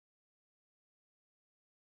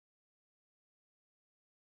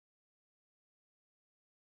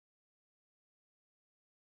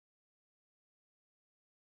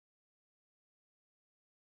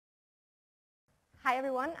Hi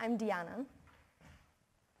everyone, I'm Dijana.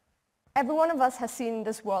 Every one of us has seen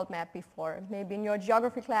this world map before, maybe in your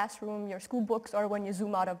geography classroom, your school books, or when you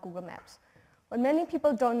zoom out of Google Maps. What many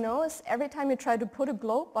people don't know is every time you try to put a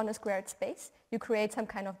globe on a squared space, you create some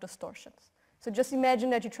kind of distortions. So just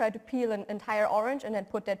imagine that you try to peel an entire orange and then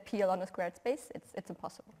put that peel on a squared space. It's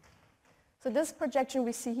impossible. So this projection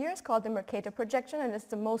we see here is called the Mercator projection, and it's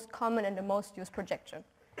the most common and the most used projection.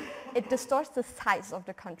 It distorts the size of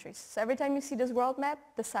the countries. So every time you see this world map,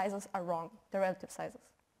 the sizes are wrong, the relative sizes.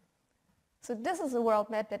 So this is a world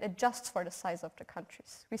map that adjusts for the size of the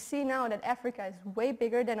countries. We see now that Africa is way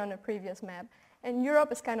bigger than on the previous map, and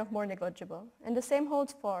Europe is kind of more negligible. And the same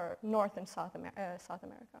holds for North and South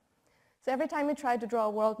America. So every time you try to draw a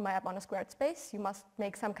world map on a squared space, you must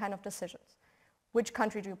make some kind of decisions. Which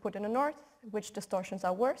country do you put in the north? Which distortions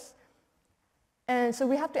are worse? And so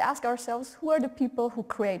we have to ask ourselves, who are the people who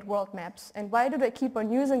create world maps, and why do they keep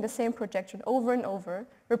on using the same projection over and over,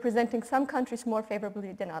 representing some countries more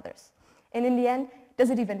favorably than others? And in the end, does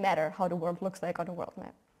it even matter how the world looks like on a world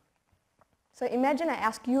map? So imagine I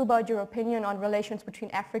ask you about your opinion on relations between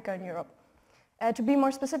Africa and Europe. To be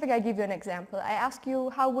more specific, I give you an example. I ask you,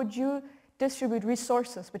 how would you distribute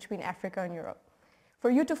resources between Africa and Europe? For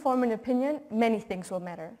you to form an opinion, many things will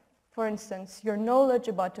matter. For instance, your knowledge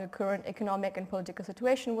about the current economic and political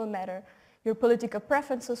situation will matter. Your political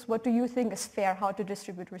preferences, what do you think is fair, how to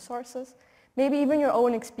distribute resources? Maybe even your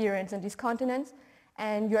own experience in these continents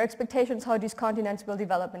and your expectations how these continents will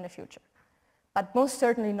develop in the future. But most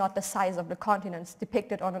certainly not the size of the continents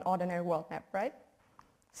depicted on an ordinary world map, right?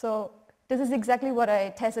 So this is exactly what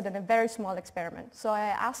I tested in a very small experiment. So I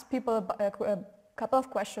asked people a couple of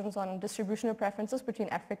questions on distributional preferences between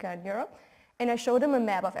Africa and Europe, and I showed them a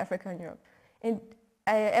map of Africa and Europe. And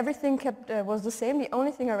everything was the same. The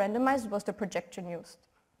only thing I randomized was the projection used.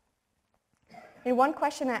 In one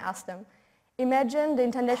question I asked them, imagine the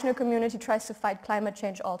international community tries to fight climate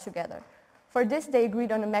change altogether. For this, they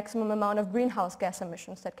agreed on a maximum amount of greenhouse gas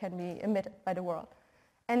emissions that can be emitted by the world.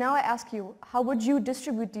 And now I ask you, how would you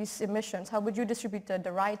distribute these emissions? How would you distribute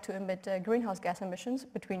the right to emit greenhouse gas emissions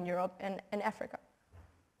between Europe and Africa?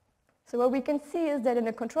 So what we can see is that in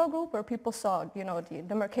a control group where people saw,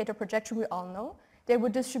 the Mercator projection we all know, they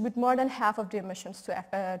would distribute more than half of the emissions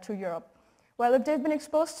to Europe. While if they've been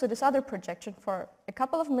exposed to this other projection for a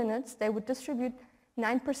couple of minutes, they would distribute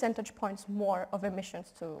 9 percentage points more of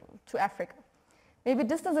emissions to Africa. Maybe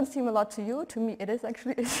this doesn't seem a lot to you. To me, it is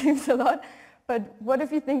actually, it seems a lot. But what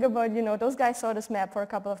if you think about, those guys saw this map for a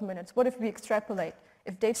couple of minutes. What if we extrapolate,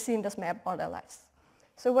 if they've seen this map all their lives?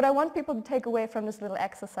 So what I want people to take away from this little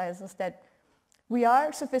exercise is that we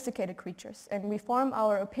are sophisticated creatures, and we form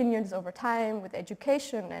our opinions over time with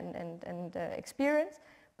education and experience,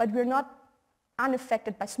 but we're not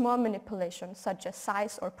unaffected by small manipulations such as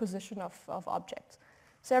size or position of objects.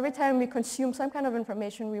 So every time we consume some kind of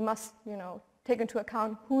information, we must take into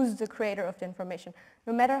account who's the creator of the information,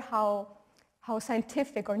 no matter how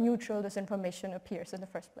scientific or neutral this information appears in the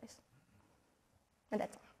first place. And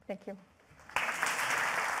that's all. Thank you.